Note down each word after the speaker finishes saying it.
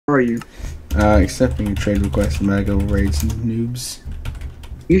How are you? Accepting a trade request from Mega Raids and Noobs.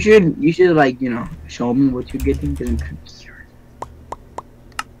 You should like, you know, show me what you're getting because I'm curious.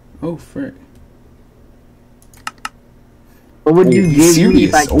 Oh, frick. What would you give me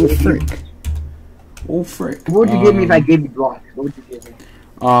if I Oh, gave frick. you? Oh, frick. What would you give me if I gave you blocks? What would you give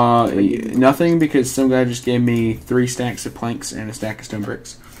me? Nothing, because some guy just gave me 3 stacks of planks and a stack of stone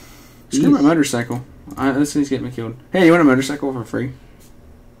bricks. Screw my motorcycle. This thing's getting me killed. Hey, you want a motorcycle for free?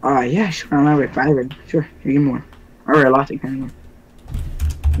 Yeah, sure. I'm over at 5. Sure, here, give me more. Alright, I lost it. Kind of.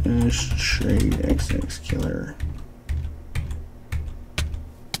 Trade XX killer.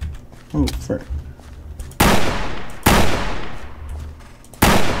 Oh, frick.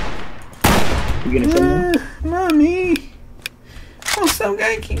 You gonna send me? Mommy! Oh, some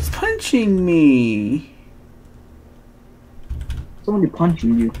guy keeps punching me. Somebody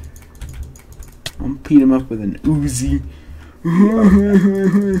punching you. I'm beat him up with an Uzi.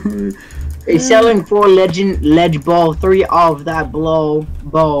 They selling 4 ledge bow, 3 of that bow,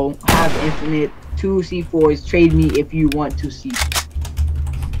 have infinite, 2 C4s, trade me if you want to see.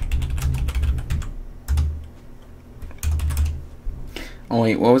 Oh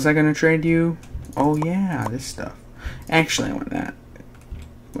wait, what was I gonna trade you? Oh yeah, this stuff. Actually, I want that.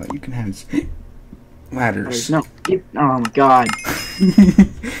 Well, you can have ladders. No, oh my god.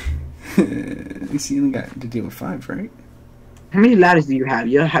 You see, you only got to deal with 5, right? How many ladders do you have?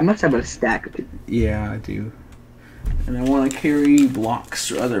 You must have a stack of it. Yeah, I do. And I want to carry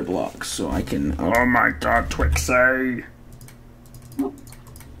blocks or other blocks so I can. Oh my god, Twixie!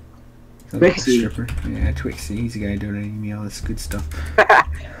 Twixie? Yeah, Twixie. He's the guy donating me all this good stuff.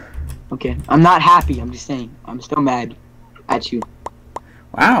 Okay, I'm not happy. I'm just saying. I'm still mad at you.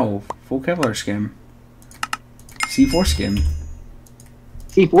 Wow, full Kevlar skim. C4 skim.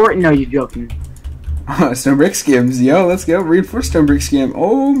 C4? No, you're joking. Stone brick skims. Yo, let's go. Reinforced stone brick skim.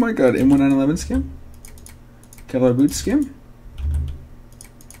 Oh my god, M1911 skim. Kevlar boot skim.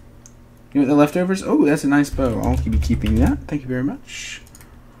 You want the leftovers? Oh, that's a nice bow. I'll be keeping that. Thank you very much.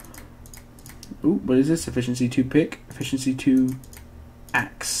 Ooh, what is this? Efficiency 2 pick. Efficiency 2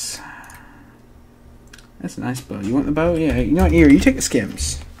 axe. That's a nice bow. You want the bow? Yeah. You know what? Here, you take the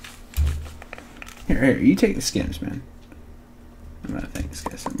skims. Here, you take the skims, man. I'm gonna thank this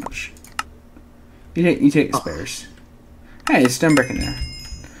guy so much. You take the spares. Hey, it's stone brick in there.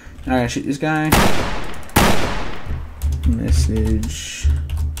 Now I gotta shoot this guy. Message.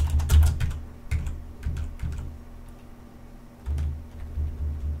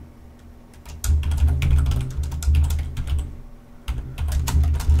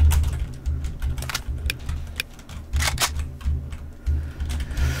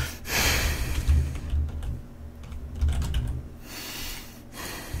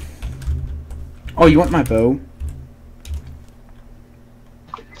 Oh, you want my bow?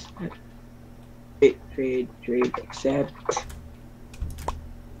 Trade, accept.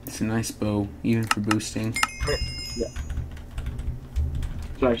 It's a nice bow, even for boosting. Yeah.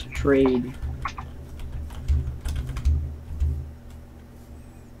 Slash trade.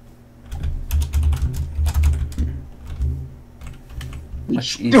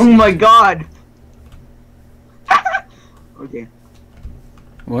 Oh my god! Okay.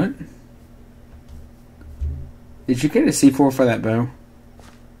 What? Did you get a C4 for that bow?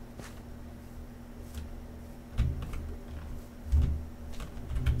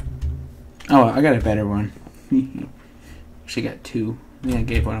 Oh, I got a better one. She got 2. Yeah, I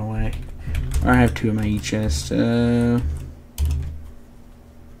gave one away. Or I have 2 in my e-chest. Yeah,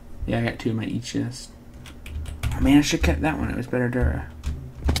 I got 2 in my e-chest. Oh man, I should have kept that one. It was better Dura.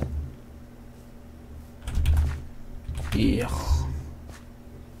 Yeah.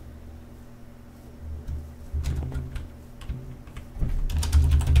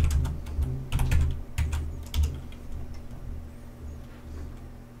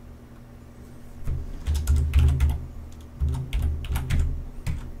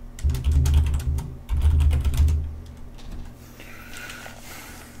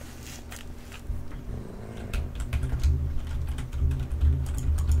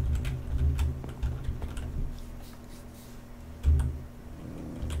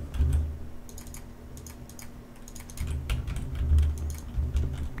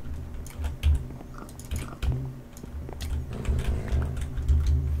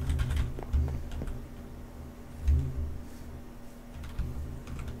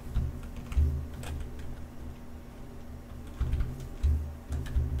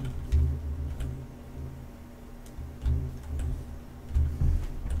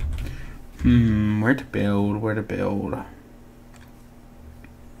 Where to build? Where to build?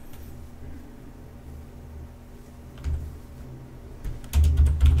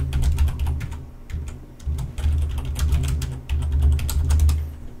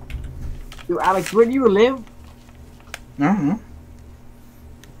 Yo, Alex, where do you live? I don't know.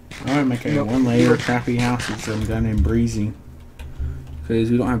 I want to make a one-layer crappy house with some guy named Breezy.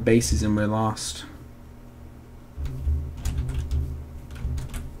 Because we don't have bases and we're lost.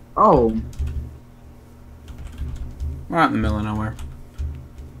 Oh. We're out in the middle of nowhere.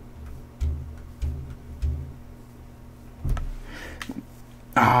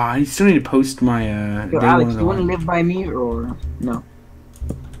 Ah, I still need to post my Yo, Alex, do you want to live by me or no?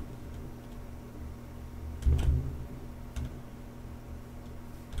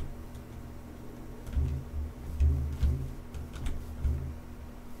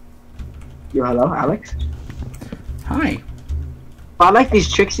 Yo, hello, Alex. Hi. I like this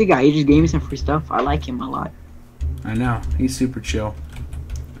Trixie guy. He just gave me some free stuff. I like him a lot. I know. He's super chill.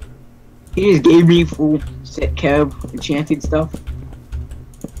 He just gave me full set Kev enchanted stuff.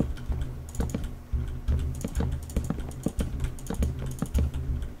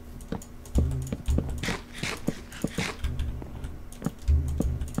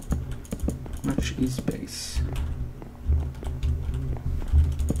 Much is base.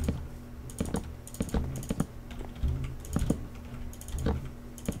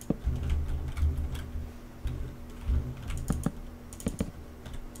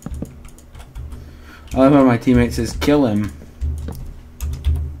 I love how my teammate says, kill him.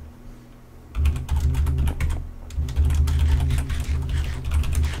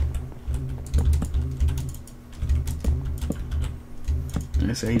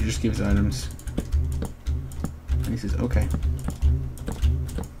 I say he just gives items. And he says, okay.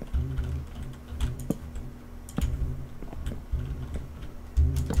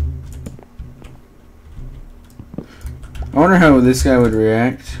 I wonder how this guy would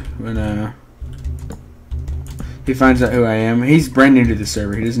react when, he finds out who I am. He's brand new to the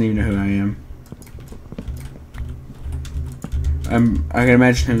server. He doesn't even know who I am. I can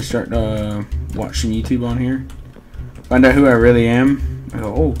imagine him start watching YouTube on here. Find out who I really am. I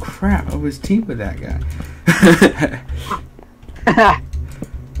go, oh crap! I was teamed with that guy.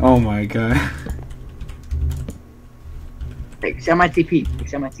 Oh my god. Accept my TP.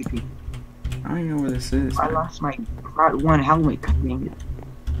 Accept my TP. I don't even know where this is. I lost my part 1 helmet. Dang it.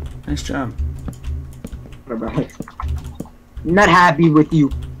 Nice job. I'm not happy with you.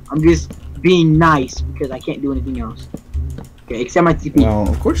 I'm just being nice because I can't do anything else. Okay, accept my TP. Well,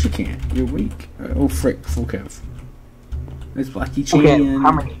 of course you can't. You're weak. Oh frick, full kev. There's Blackie Chan. Okay,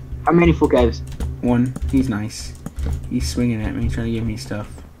 how many? How many full kevs? 1. He's nice. He's swinging at me, trying to give me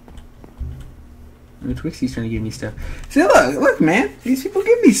stuff. And Twixie's trying to give me stuff. See, look, man. These people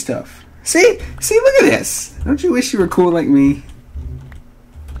give me stuff. See, look at this. Don't you wish you were cool like me?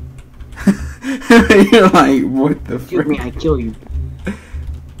 You're like, what the frick? Shoot me, I kill you.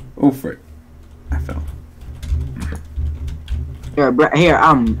 Oh frick. I fell. Here,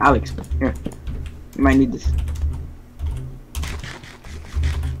 Alex. Here. You might need this.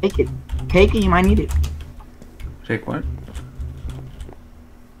 Take it. Take it, you might need it. Take what?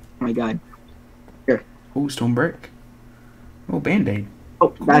 Oh my god. Here. Oh, stone brick. Oh, band-aid. Oh,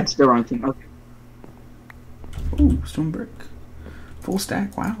 cool. That's the wrong thing. Okay. Oh, stone brick. Full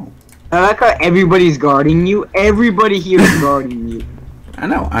stack, wow. I like how everybody's guarding you. Everybody here is guarding you. I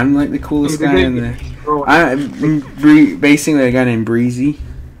know. I'm like the coolest guy in the... I'm basing a guy named Breezy.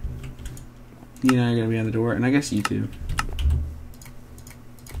 You know, I'm gonna be on the door, and I guess you too.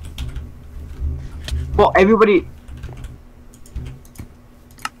 Well, everybody...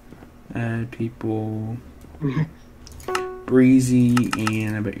 Add people... Breezy,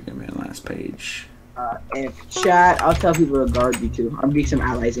 and I bet you're gonna be on the last page. If chat, I'll tell people to guard you too. I'll be some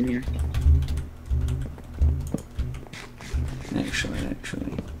allies in here.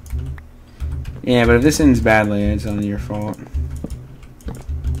 Actually. Yeah, but if this ends badly, it's only your fault.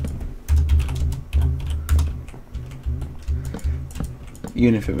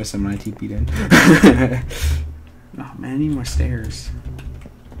 Even if it was someone I TP'd in. Oh man, I need more stairs.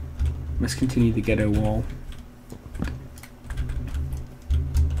 Must continue the ghetto wall.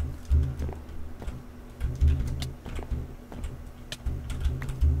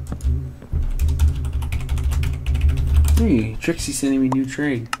 Hey, Trixie sending me new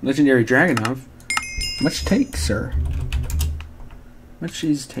trade. Legendary Dragonov. Much take, sir. Much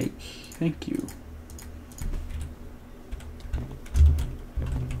is take. Thank you.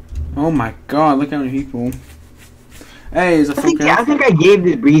 Oh my god, look how many people. Hey, is a full Kev? I think I gave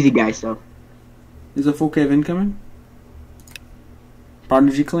this Breezy guy stuff. Is a full Kev incoming?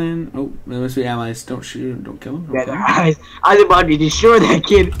 Prodigy clan? Oh, that must be allies. Don't shoot him, don't kill him. Yeah, I was about to destroy that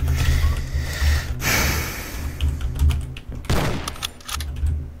kid.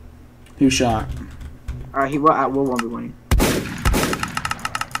 Who shot? He will at World War 1.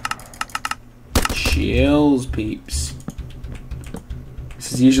 chills, peeps.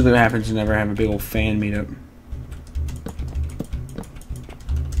 This is usually what happens whenever I have a big old fan meetup.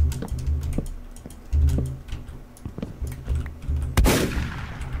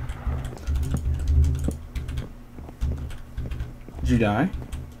 Did you die?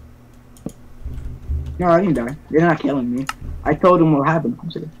 No, I didn't die. They're not killing me. I told them what happened.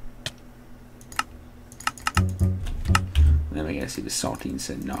 Then I gotta see the saltine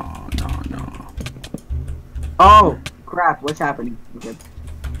said, no. Oh, crap. What's happening? Okay.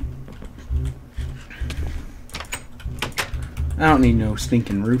 I don't need no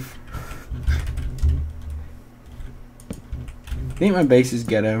stinking roof. I think my base is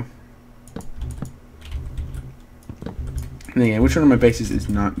ghetto. And again, which one of my bases is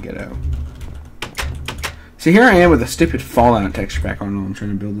not ghetto? See, here I am with a stupid Fallout texture pack on while I'm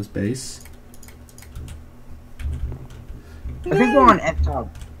trying to build this base. I think we're on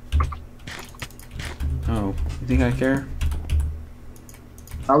F-top. Oh, you think I care?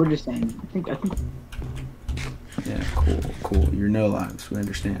 I was just saying. I think. Yeah, cool. You're no lives. We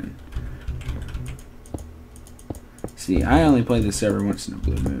understand. See, I only play this server once in a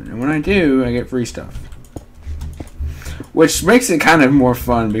blue moon, and when I do, I get free stuff, which makes it kind of more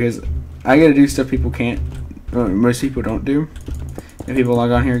fun because I get to do stuff people can't. Most people don't do. And people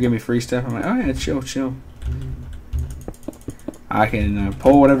log on here and give me free stuff. I'm like, oh yeah, chill. I can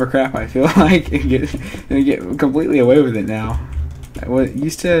pull whatever crap I feel like and get completely away with it now. What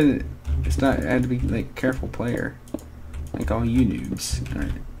used to, it's not. I had to be like careful player, like all you noobs. All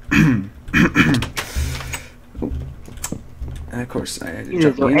right. Oh. And of course, I had to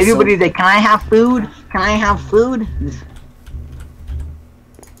jump in. Everybody's like, can I have food? Can I have food?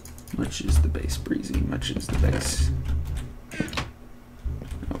 Much is the base, Breezy. Much is the base.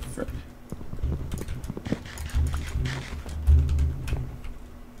 Oh, frick.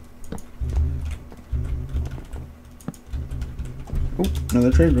 Oh,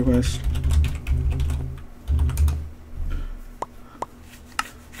 another trade request.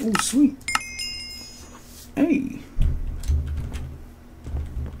 Oh, sweet. Hey.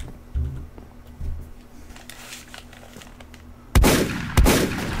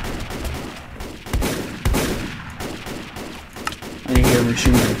 I need to hear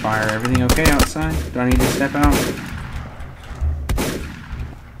machine gun fire. Everything okay outside? Do I need to step out?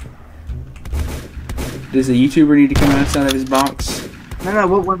 Does a YouTuber need to come outside of his box? No,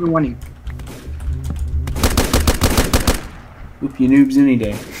 what were we wanting? Whoop you noobs any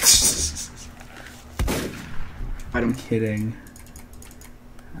day. I'm kidding.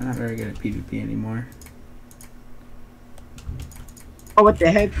 I'm not very good at PvP anymore. Oh, what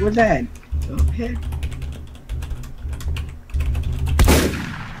the heck was that? Okay.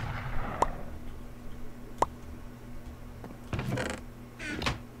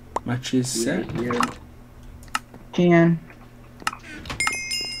 Much is set. Yeah. Can.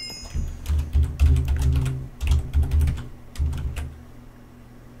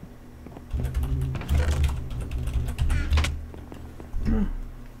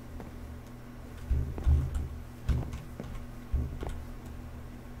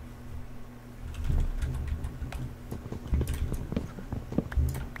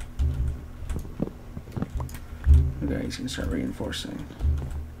 Okay, he's gonna start reinforcing.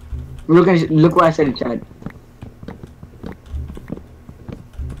 Look what I said in chat.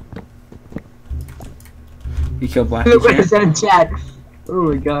 You killed Black. Look what I said in chat.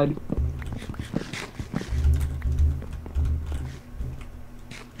 Oh my god.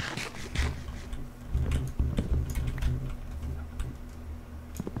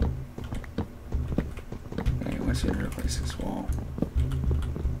 Okay, what's it? Replace this wall.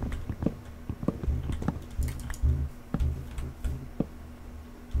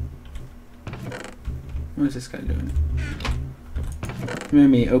 What is this guy doing?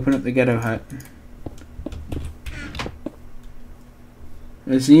 Mimi, open up the ghetto hut.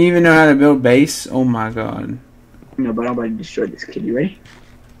 Does he even know how to build base? Oh my god. No, but I'm about to destroy this kid. You ready?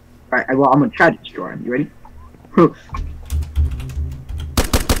 Alright, well, I'm gonna try to destroy him. You ready?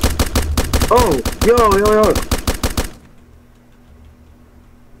 Oh, yo.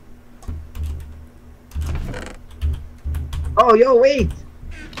 Oh, yo, wait.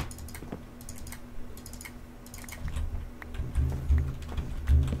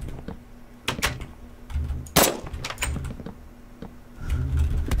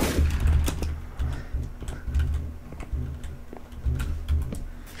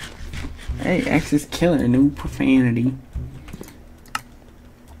 Hey, X is killer, no profanity.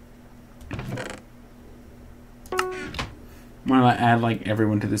 I'm gonna add like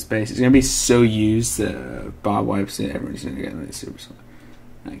everyone to this base. It's gonna be so used that Bob wipes it, everyone's gonna get like super slow.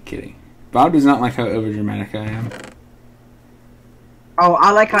 Not kidding. Bob does not like how overdramatic I am. Oh,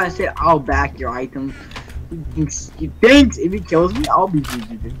 I like how I said I'll back your item. He thinks if he kills me, I'll be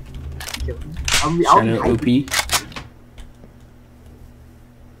GG. Shadow OP.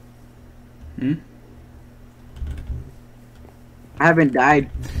 I haven't died.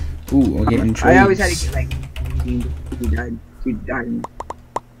 Ooh, I'll get in trades. I always had to get like he died. He died.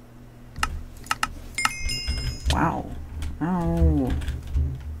 Wow. Ow.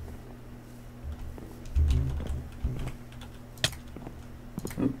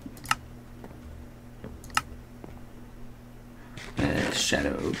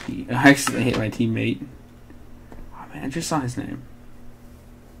 Shadow OP. I accidentally hit my teammate. Oh man, I just saw his name.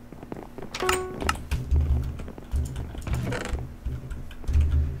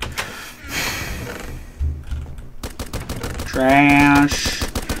 Trash.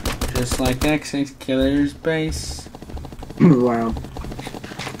 Just like XX Killer's base. Wow.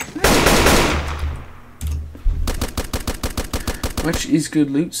 Much is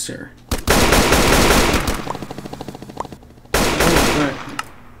good loot, sir.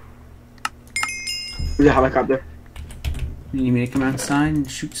 There's a helicopter. You need me to come outside and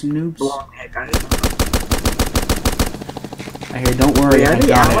shoot some noobs? Oh, I got it. I hear, don't worry, Wait, I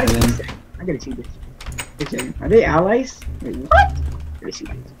got it. Then... I gotta see this. Wait a second. Are they allies? Wait, what? Let me see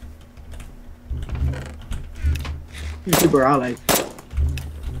this. Super allies.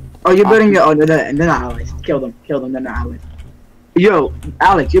 Oh, you're building your. Oh, they're not allies. Kill them. Kill them. They're not allies. Yo,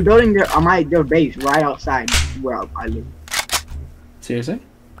 Alex, you're building their base right outside where I live. Seriously?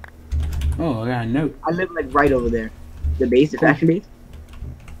 Oh, I got a note. I live like right over there. The base, the faction base.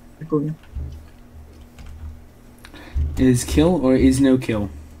 Cool, yeah. Is kill or is no kill?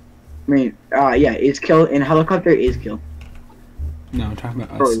 I mean, yeah, is kill in helicopter is kill. No, I'm talking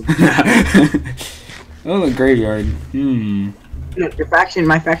about us. Oh, the graveyard. No, the faction,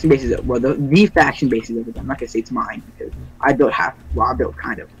 my faction base is well, the faction base is over there. I'm not gonna say it's mine because I built half. Well, I built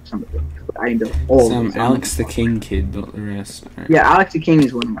kind of some of it, but I didn't build all. Some Alex the King kid built the rest. Right. Yeah, Alex the King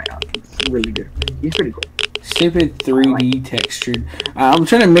is one of my. He's really good. He's pretty cool. Stupid 3D textured. I'm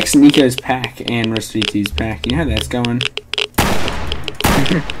trying to mix Nico's pack and RustV2's pack. You know how that's going?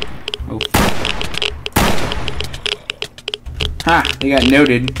 Oh. Ha! They got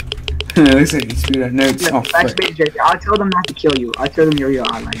noted. It looks like he screwed up notes. Yeah, oh, frick. I'll tell them not to kill you. I'll tell them you're your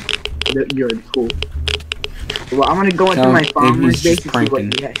ally. You're cool. Well, I'm gonna go into my farmer's base and see what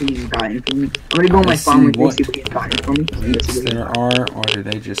he's gotten for me. I'm gonna go in my farmer's base and see what he's gotten for me. There are, or did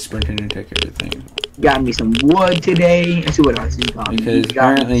they just sprint in and take everything? Got me some wood today. Let's see what else he got me. Because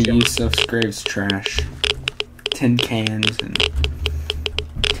apparently Yusuf's grave's trash. Tin cans and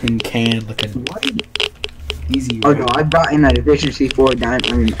tin can looking. What? Easy. Oh no, I brought in that efficiency 4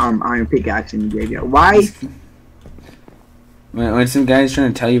 iron pickaxe in the graveyard. Why? When some guy's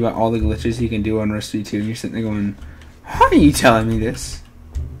trying to tell you about all the glitches he can do on RustV2, and you're sitting there going, "How are you telling me this?"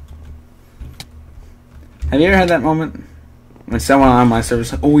 Have you ever had that moment when someone on my server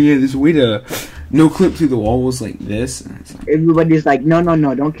is like, "Oh yeah, there's a way to no clip through the walls like this"? And it's like, everybody's like, "No,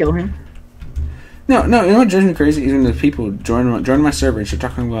 don't kill him." No. You know what drives me crazy is when the people join my server and start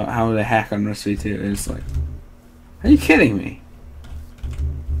talking about how they hack on RustV2. And it's like, are you kidding me?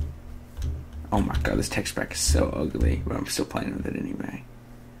 Oh my god, this text pack is so ugly, but I'm still playing with it anyway.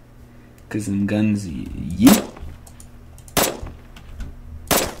 Cause them guns, yeet.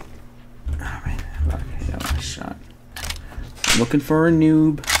 Oh man, okay, that was a shot. I'm looking for a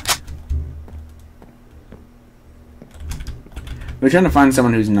noob. We're trying to find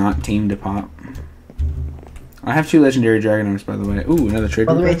someone who's not team to pop. I have 2 legendary dragon arms, by the way. Ooh, another trade.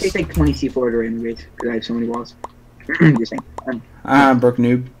 By the way, it takes like 20 C4 to raid the raid because I have so many walls. Just saying. Broke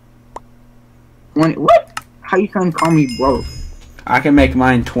noob. What? How you trying to call me broke? I can make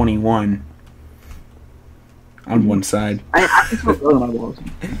mine 21 on one side. I can still build my walls.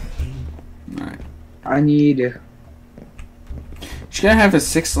 Alright. I need. You gotta have a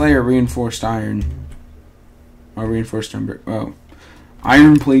 6-layer reinforced iron. Or reinforced timber. Oh.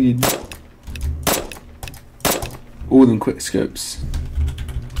 Iron plated. Ooh, them quick scopes.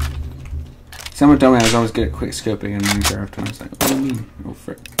 Someone told me I was always good at quick scoping in Minecraft, and I was like, what do you mean? Oh,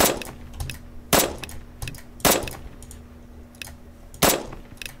 frick.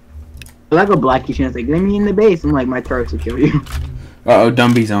 I like a blackie chance, like, let me in the base. I'm like, my turrets will kill you. Uh-oh,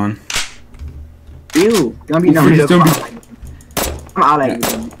 Dumby's on. Ew. Dumby, no. I'm out of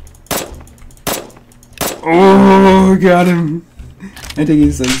here. Oh, got him. I think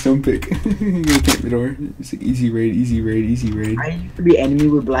it's like stone pick. You're gonna pick the door. It's like easy raid, easy raid, easy raid. I used to be enemy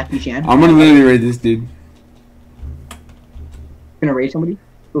with Blackie Chan. I'm gonna literally raid this dude. Gonna raid somebody?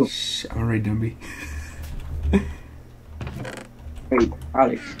 Ooh. Shh, I'm gonna raid Dumby. Wait,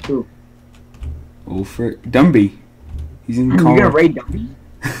 Alex. Who? Oh, frick. Dumby. He's in the You're car. gonna raid Dumby?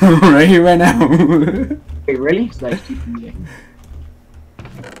 Right here, right now. Wait, really? It's like TP.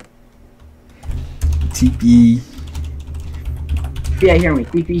 TP. Yeah, hear me.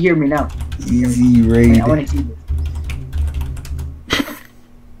 TP, hear me now. Easy raid. Wait, I wanna see this.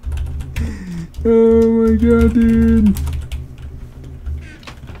 Oh my god, dude.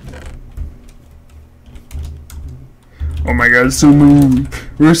 Oh my god, so many.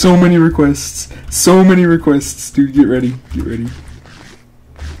 There are so many requests. So many requests, dude. Get ready. Get ready.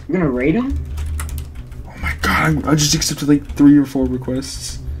 You're gonna raid him? Oh my god, I just accepted like 3 or 4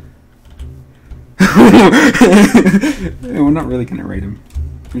 requests. We're not really gonna raid him.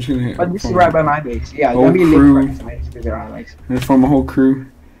 We're just gonna hit. But this is right by my base. Yeah, whole don't be crew. late because they're allies. I'm gonna form a whole crew.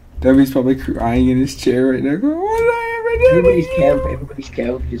 Dummy's probably crying in his chair right now. Going, what did I ever do? Everybody's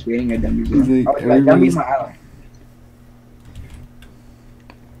Kev, just waiting at Dummy's. He's like, Dummy's my ally.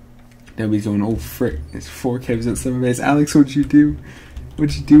 Dummy's going, oh frick, there's 4 Kevs at summer base. Alex, what'd you do?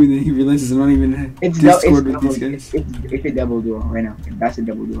 What'd you do? And then he realizes I'm not even in Discord with these guys. It's a double duo right now. That's a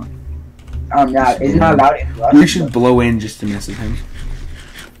double duo. Now, it's not allowed in Rust. You should blow in just to mess with him.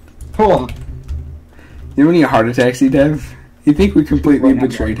 Oh. You know when he heart attacks he'd have? He'd think we completely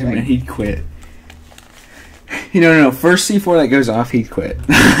betrayed him and he'd quit. No. First C4 that goes off, he'd quit.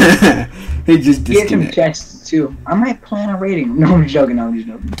 He'd just disconnect. Get some chests too. I might plan on raiding him. No, I'm just joking.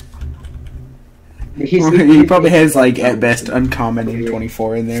 He probably has, like, at best, uncommon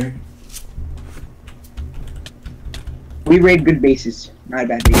M24 in there. We raid good bases. Not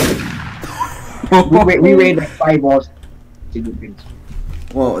bad bases. we raid like 5 walls to good bases.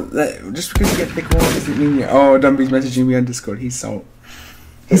 Well, just because you get thick walls doesn't mean you're... Oh, Dumby's messaging me on Discord. He's salt.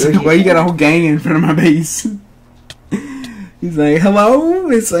 He's like, well, you got a whole gang in front of my base. He's like, hello?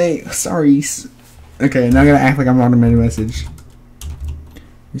 It's like, sorry. Okay, now I'm going to act like I'm on a message.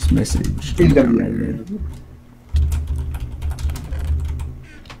 This message. He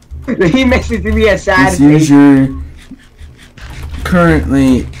messaged me a sad this user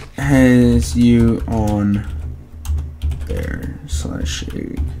currently has you on there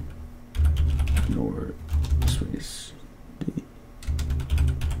 /ignore space D.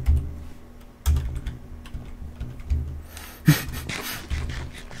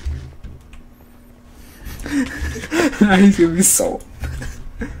 He's gonna be salt.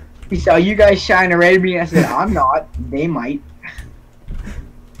 He saw you guys trying to raid me. I said, I'm not. They might.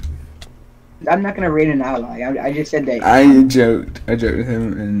 I'm not gonna raid an ally. I just said that. I joked with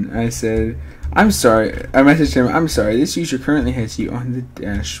him and I said, I'm sorry. I messaged him, I'm sorry. This user currently has you on the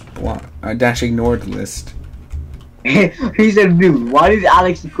dash ignored list. He said, dude, why does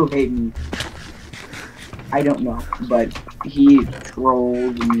Alex hate me? I don't know, but he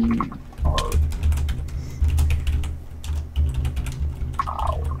trolled me hard.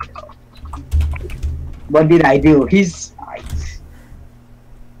 What did I do? He's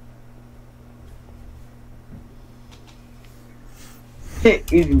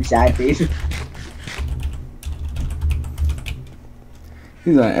he's sad face.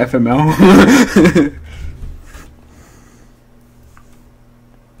 He's on FML.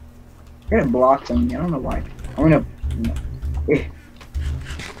 I'm gonna block something. I don't know why. I'm gonna.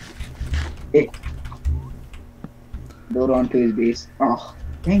 Build onto his base. Oh,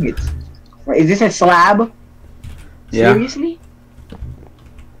 dang it. Wait, is this a slab? Yeah. Seriously?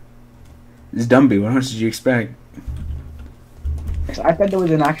 It's Dumby. What else did you expect? I thought there was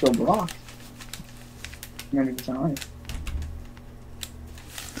an actual block. 100% honest.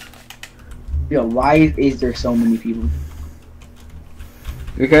 Yo, why is there so many people?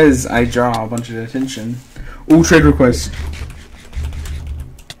 Because I draw a bunch of attention. Ooh, trade request.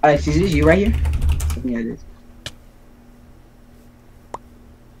 Is this you right here? Yeah, it is.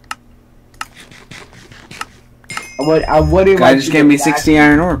 I would Guy just gave me 60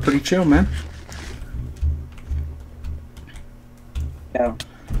 iron ore. Pretty chill, man. No.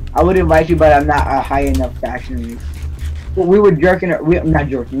 I would invite you, but I'm not a high enough faction rank. Well, we were joking. Not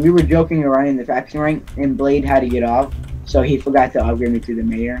joking. We were joking around in the faction rank, and Blade had to get off, so he forgot to upgrade me to the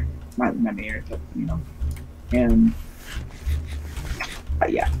mayor. Not mayor, but, you know. And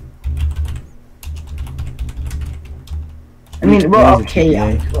yeah. I mean, we're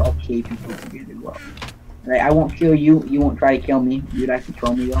okay. We're okay people together. Well, right? I won't kill you. You won't try to kill me. You'd like to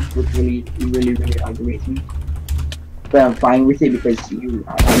kill me though, which really aggravates me. But I'm fine with it because you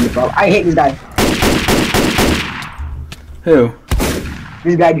are on the problem. I hate this guy. Who?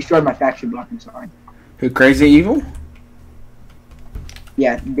 This guy destroyed my faction block. I'm sorry. Who? Crazy Evil?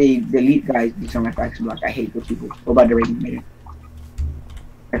 Yeah, the elite guys destroy my faction block. I hate those people. What about the rating meter?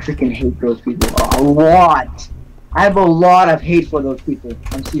 I freaking hate those people a lot. I have a lot of hate for those people.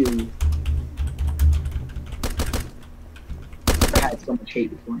 I'm serious. much hate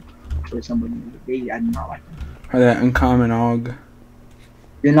before for somebody. I do not like them. Or that uncommon og.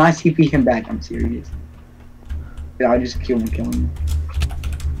 You're not TP him back. I'm serious. I'll just kill him.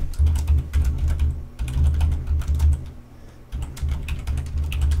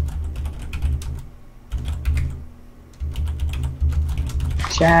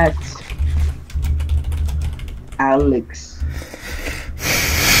 Chat. Alex.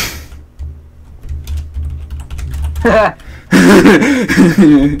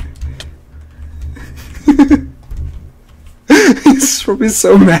 He's probably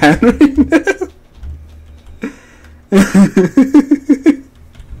so mad right now.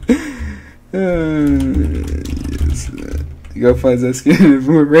 Yes. Go find that skin if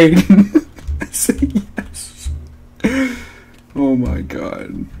we're raiding. I say yes. Oh my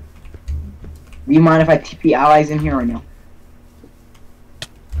god. Do you mind if I TP allies in here or no?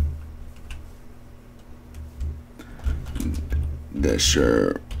 Yeah,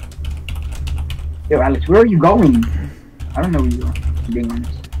 sure. Yo, Alex, where are you going? I don't know where you are, to be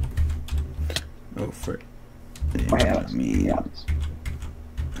honest. Oh, frick. Oh, hey, Alex. Me. Hey, Alex.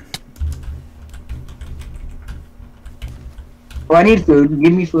 Oh, I need food.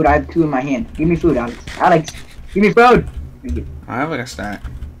 Give me food. I have 2 in my hand. Give me food, Alex. Alex, give me food. I have like a stack.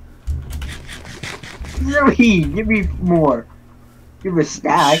 Really? Give me more. Give a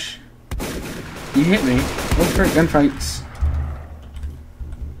stack. Shh. You hit me. Look for gunfights.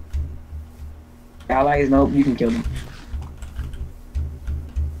 Allies, nope. You can kill them.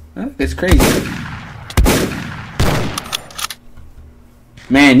 Oh, it's crazy.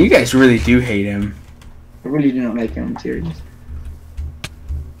 Man, you guys really do hate him. I really do not like him. I'm serious.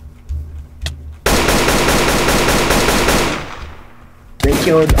 They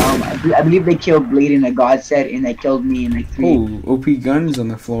killed, I believe they killed Blade in a God set, and they killed me in like 3. Oh, OP guns on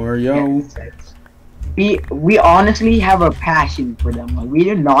the floor, yo. We honestly have a passion for them. Like, we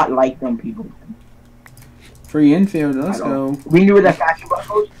do not like them people. Free infield, let's go. We knew where the faction block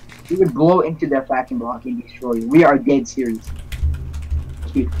goes. We would blow into their faction block and destroy you. We are dead serious.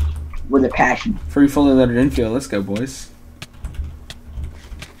 With a passion. Free fully loaded infield, let's go, boys.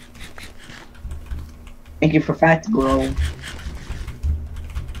 Thank you for facts, bro.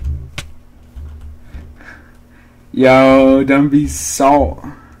 Yo, Dumby salt.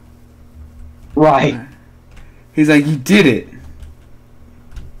 Right. He's like, you did it.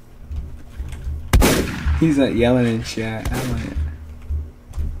 He's like yelling in chat. I'm like,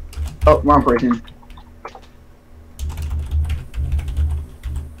 oh, wrong person.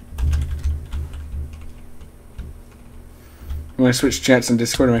 I'm gonna switch chats on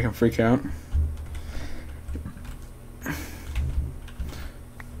Discord to make him freak out. Okay,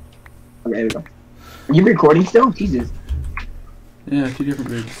 there we go. Are you recording still? Jesus. Yeah, 2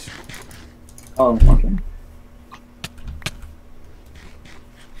 different vids. Oh, okay.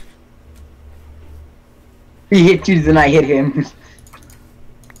 He hit you, then I hit him.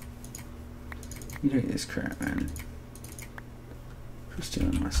 You hate this crap, man. For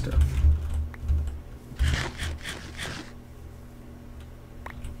stealing my stuff.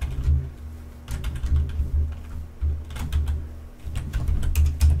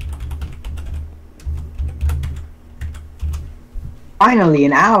 Finally,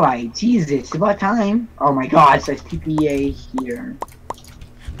 an ally. Jesus, it's about time. Oh my god, it says TPA here.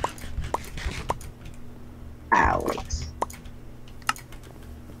 Alex.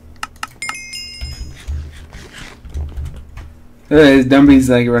 His Dumby's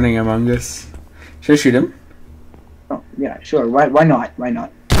like running among us. Should I shoot him? Oh, yeah, sure. Why not? Why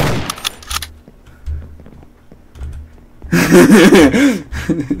not?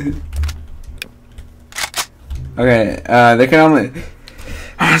 Okay, they can only...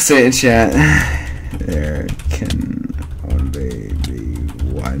 I'll say it in chat. There can only be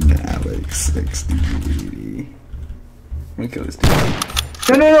one Alex XD. Let me kill this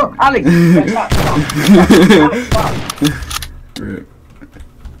dude. No, Alex! Stop. Alex, stop. Rip.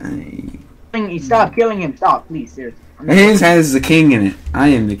 Stop killing him. Stop, please, seriously. His has the king in it. I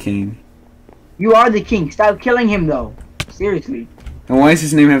am the king. You are the king. Stop killing him, though. Seriously. And why does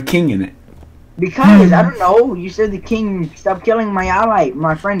his name have king in it? Because, I don't know, you said the king. Stop killing my ally,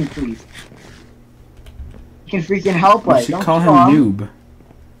 my friend, please. You can freaking help us. You should call him noob.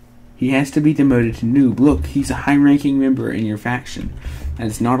 He has to be demoted to noob. Look, he's a high-ranking member in your faction. And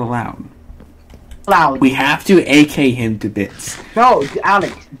it's not allowed. We have to AK him to bits. No,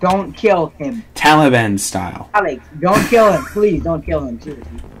 Alex, don't kill him. Taliban style. Alex, don't kill him. Please, don't kill him.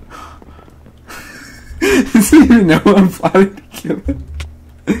 Seriously. Does he even know I'm plotting to kill him?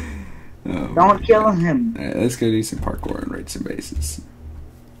 Oh, don't kill him. Alright, let's go do some parkour and raid some bases.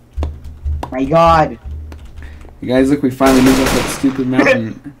 My god. You guys, look, we finally moved up that stupid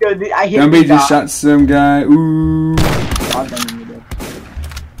mountain. Yo, I hit Dumby the just dot. shot some guy. Ooh.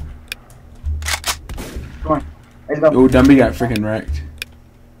 Come on, let's go. Oh, Dumby got freaking wrecked.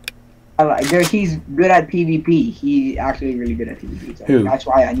 He's good at PvP. He's actually really good at PvP. So Who? That's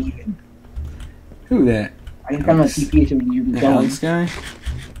why I need him. Who that? I can come on TP so you can kill him. Alex guy?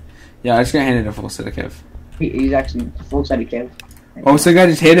 Yeah, I just got handed a full set of Kev. He's actually a full set of kills. Oh, so the guy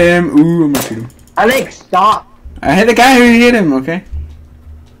just hit him. Ooh, I'm gonna shoot him. Alex, stop! I hit the guy who hit him, okay?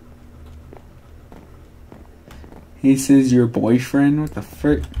 He says your boyfriend? What the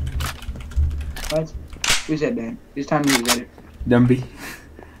frick? What? Who said that? This time you read it. Dumby.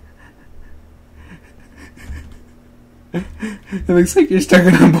 It looks like you're stuck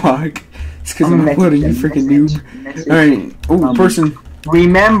in a block. It's because I'm uploading, you freaking noob. Alright. Oh, person.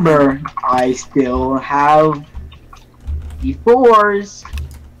 Remember, I still have D4s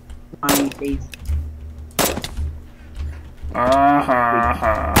on my face.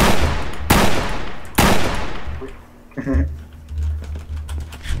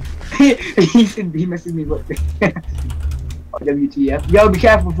 He messaged me. Look. WTF. Yo, be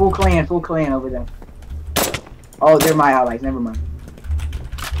careful. Full clan over there. Oh, they're my allies. Never mind.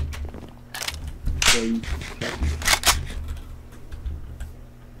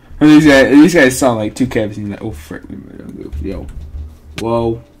 These guys saw like 2 Kevs and he's like, oh frick, yo.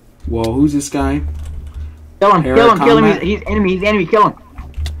 Whoa. Who's this guy? Kill him, kill him, he's enemy, kill him.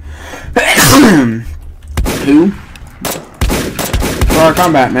 Who? For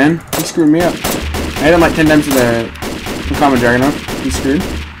combat, man. He screwed me up. I hit him like 10 times with the common dragon. He's screwed.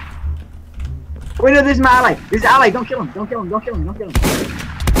 Wait, no, this is my ally. This is ally. Don't kill him. Don't kill him.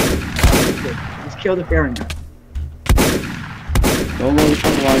 Just kill the Pharaoh. Solo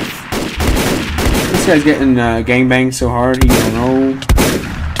life. This guy's getting gangbanged so hard he don't know.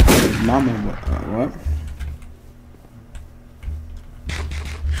 His mama, what?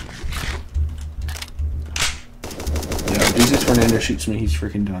 Yo, if Jesus Fernando shoots me, he's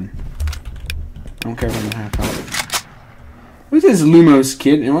freaking done. I don't care if I'm a half out. Who's this Lumos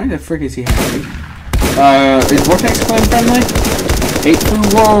kid, and why the frick is he happy? Is Vortex Clan friendly?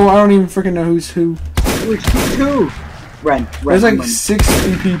 8-2, whoa, I don't even freaking know who's who. Which who? Ren, there's like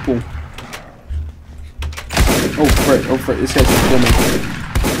 60 people. Oh frick, this guy's just killing me.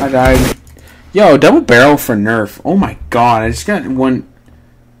 I died. Yo, double barrel for nerf. Oh my god, I just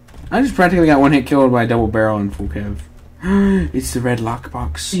practically got one hit killed by a double barrel in full Kev. It's the red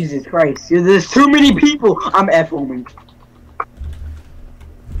lockbox. Jesus Christ, there's too many people. I'm F-homing.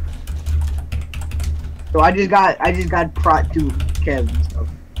 So I just got prot to Kev and stuff.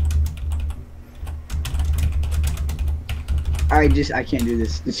 I can't do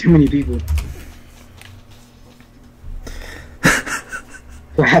this. There's too many people.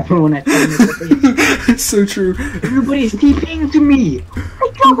 What happened when I told him It's so true. Everybody's TPing to me.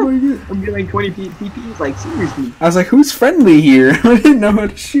 Oh my god. I'm getting like 20 TPs, like seriously. I was like, who's friendly here? I didn't know how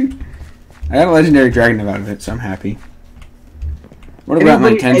to shoot. I got a legendary dragon out of it, so I'm happy. What about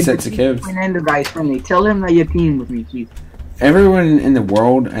my 10 sets of Kevs? Fernando guy's friendly. Tell him that you're teaming with me, please. Everyone in the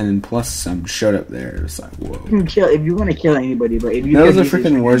world, and then plus some, showed up there. It's like, whoa. You can kill if you want to kill anybody, but if you that was a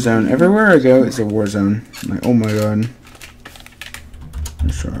freaking war zone. Everywhere I go, it's a war zone. I'm like, oh my god.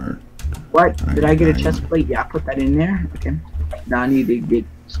 Sure. What? Did I get a chest plate? Yeah, I put that in there. Okay. Now I need to get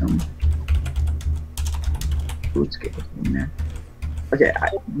some. Let's get it in there. Okay,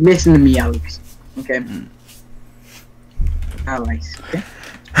 listen to me, Alex. Okay. Alex. Okay.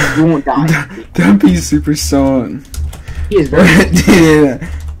 You won't die. Dumpy's super solid. He is very. Yeah.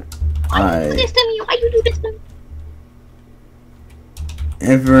 Why you do this to me? Why you do this to me?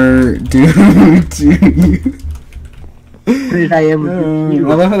 Ever do to you? What did I ever do to you?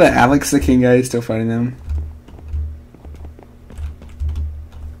 I love how that Alex the King guy is still fighting them.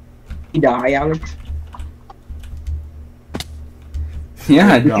 He died, Alex.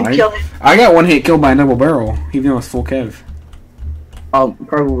 Yeah, I died. I got one hit killed by a double barrel, even though it's full Kev. Oh,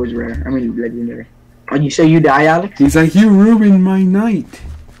 purple was rare. I mean, legendary. Oh, you say you die, Alex? He's like, you ruined my night.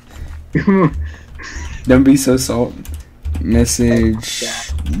 Dumby so salt. Message.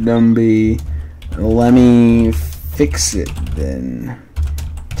 Dumby. Let me fix it then.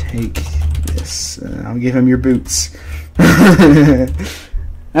 Take this. I'll give him your boots. Yeah,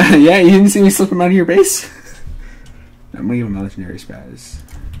 you didn't see me slip him out of your base? I'm gonna give him a legendary spaz.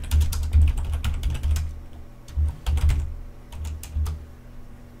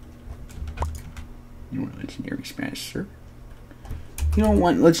 You want a legendary spaz, sir? You don't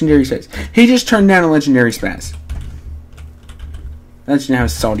want legendary spaz. He just turned down a legendary spaz. That's how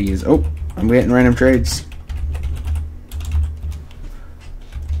salty he is. Oh, I'm getting random trades.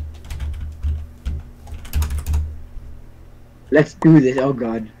 Let's do this. Oh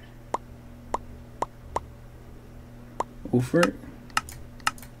god. Oh frick.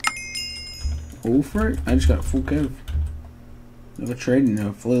 Oh frick. I just got a full kev. Never trading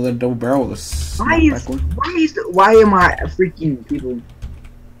a fully loaded double barrel with a snapback one. Why am I freaking people?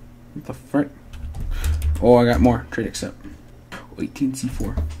 What the frick? Oh, I got more. Trade accept.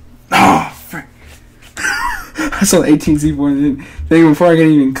 18C4. Oh, frick. I saw the 18C4 thing before I can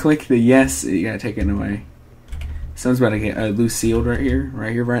even click the yes. You gotta take it away. Someone's about to get loose sealed right here,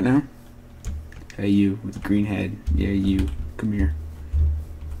 right now. Hey, you with the green head. Yeah, you. Come here.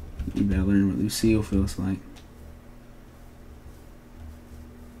 You better learn what loose seal feels like.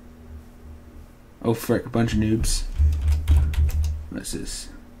 Oh, frick. A bunch of noobs. What's this?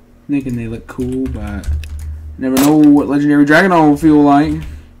 Thinking they look cool, but never know what legendary dragon will feel like.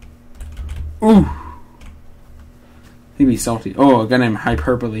 Ooh. He'd be salty. Oh, a guy named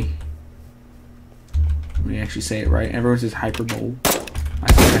Hyperbole. Let me actually say it right. Everyone says Hyperbole.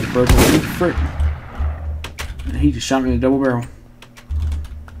 I say Hyperbole. Frick. And he just shot me in a double barrel.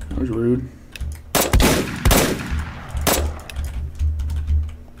 That was rude.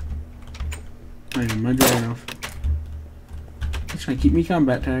 I need my dragon off. He's trying to keep me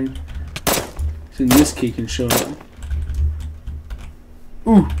combat tagged. So this key can show up.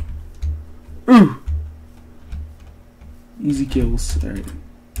 Ooh! Ooh! Easy kills. Alright.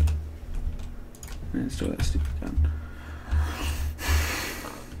 Let's throw that stupid gun.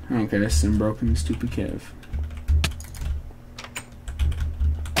 Okay, that's some broken stupid Kev.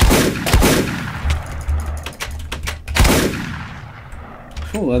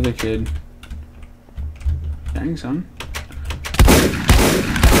 Full leather kid. Dang, son.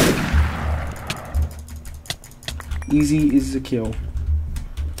 Easy is the kill.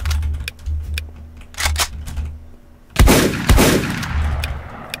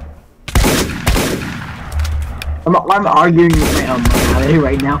 I'm arguing with my ally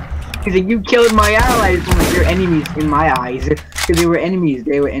right now. He's like, you killed my allies. I'm like, they're enemies in my eyes. Because they were enemies.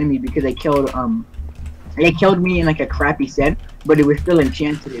 They were enemies because they killed me in like a crappy set, but it was still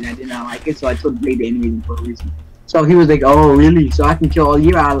enchanted and I did not like it, so I told Blade the enemies for a reason. So he was like, oh really? So I can kill all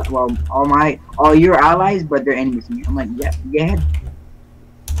your all your allies, but they're enemies to me. I'm like, yeah, go ahead.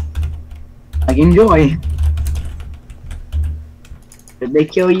 Like, enjoy. If they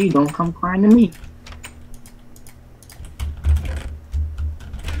kill you, don't come crying to me.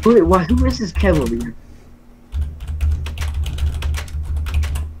 Who is this Kev over here?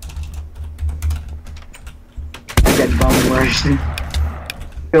 I got bum rushed.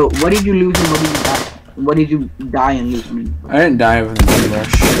 So, what did you lose and what did you die? What did you die and lose? I didn't die with a bum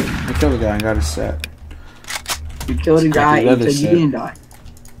rush. I killed a guy and got a set. You killed a guy and said you didn't die.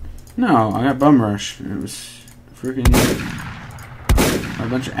 No, I got bum rush. It was freaking a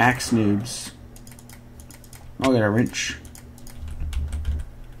bunch of axe noobs. Oh, I got a wrench.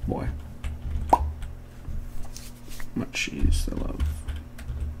 Boy. Much cheese, I love.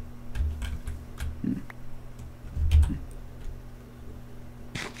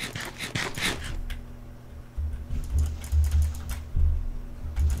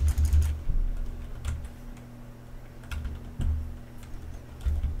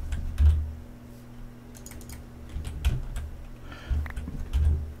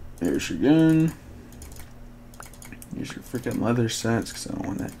 There's your gun. Here's your freaking leather sets, because I don't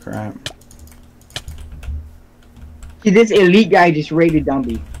want that crap. See, this elite guy just raided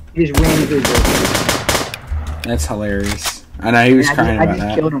Dumby. He just ran into his door. That's hilarious. I know he was crying about that. I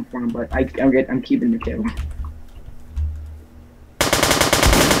just killed him for him, but I'm keeping the kill.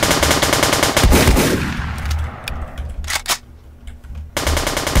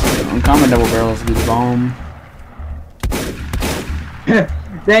 Uncommon double barrels do the bomb.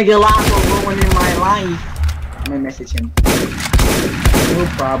 Thank you a lot for ruining my life. I'm gonna message him. No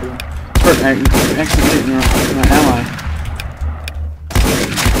problem. Accident, my ally.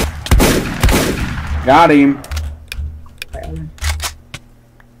 Got him.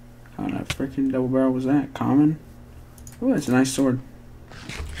 How that freaking double barrel was that? Common? Oh, that's a nice sword.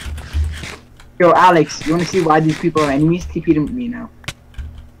 Yo, Alex, you wanna see why these people are enemies? TP them with me now.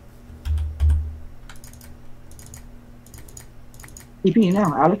 TP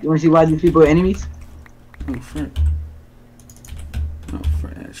now, Alex. You wanna see why these people are enemies? Oh, frick. Oh,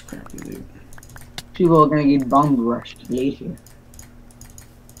 frick. That's crappy loot. People are gonna get bomb rushed later.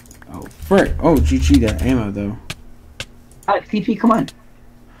 Oh, frick. Oh, GG that ammo, though. Alex, TP, come on.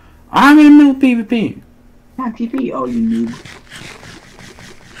 I'm in the middle of PvP. Come on, TP. Oh, you noob.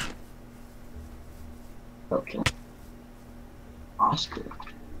 Okay. Oscar.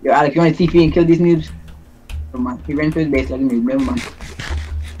 Yo, Alex, you wanna TP and kill these noobs? Never mind. He ran through his base like a noob. Never mind.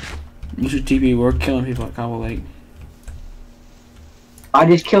 You should TP. We're killing people at Cobble Lake. I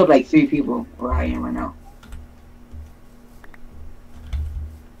just killed like 3 people where I am right now.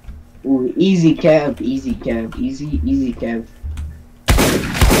 Ooh, easy Kev, easy Kev, easy Kev.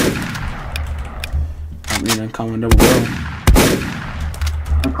 I mean, uncommon double barrel.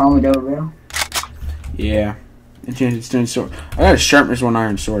 Uncommon double barrel? Yeah. Enchanted stone sword. I got a sharpness 1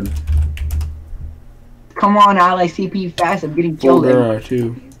 iron sword. Come on, Alex, CP fast, I'm getting killed.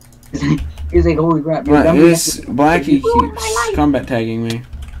 Too. He's like, holy crap. This Blackie keeps combat tagging me.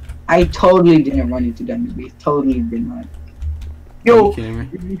 I totally didn't run into Dumby Base. Totally did not. Yo, Are you kidding me?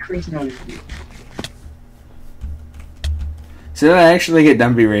 you're increasing all this. So did I actually get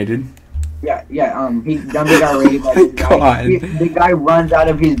Dumby raided? Yeah, Dumby got raided by this guy. The guy runs out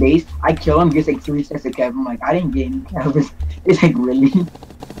of his base. I kill him, gets like 3 sets of Kev. I'm like, I didn't get any Kev. It's like, really?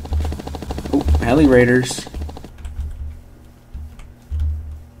 Oh, heli raiders.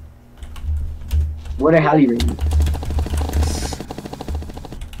 What a heli raiders?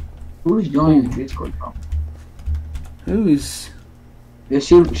 Who's joining the Discord, bro? Who's?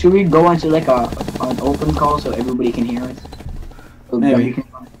 Should we go into like an open call so everybody can hear us? So Maybe.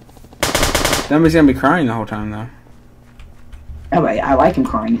 Dumby's gonna be crying the whole time though. Yeah, but I like him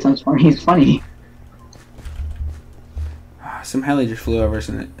crying. It sounds funny. He's funny. Some heli just flew over us,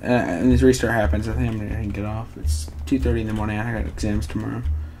 and this restart happens. I think I'm gonna get off. It's 2:30 in the morning. I got exams tomorrow.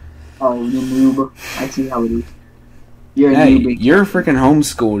 Oh, you noob! I see how it is. You're a Hey, noob. you're freaking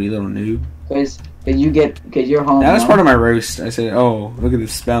homeschooled, you little noob. Because you're home. That was part of my roast. I said, "Oh, look at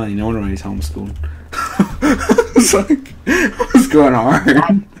this spelling. No wonder he's homeschooled." I was like, I was going hard.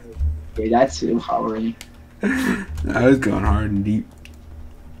 Dude, that's empowering. I was going hard and deep.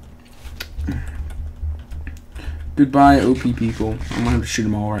 Goodbye, OP people. I'm gonna have to shoot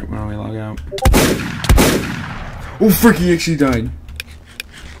them all right when we log out. Oh, frick, he actually died.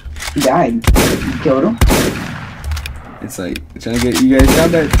 He died. You killed him? It's like, trying to get you guys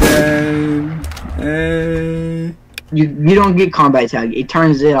combat tag. You don't get combat tag. It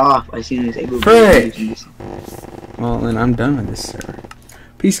turns it off as soon as everybody. Frick! Well, then I'm done with this server.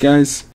 Peace, guys.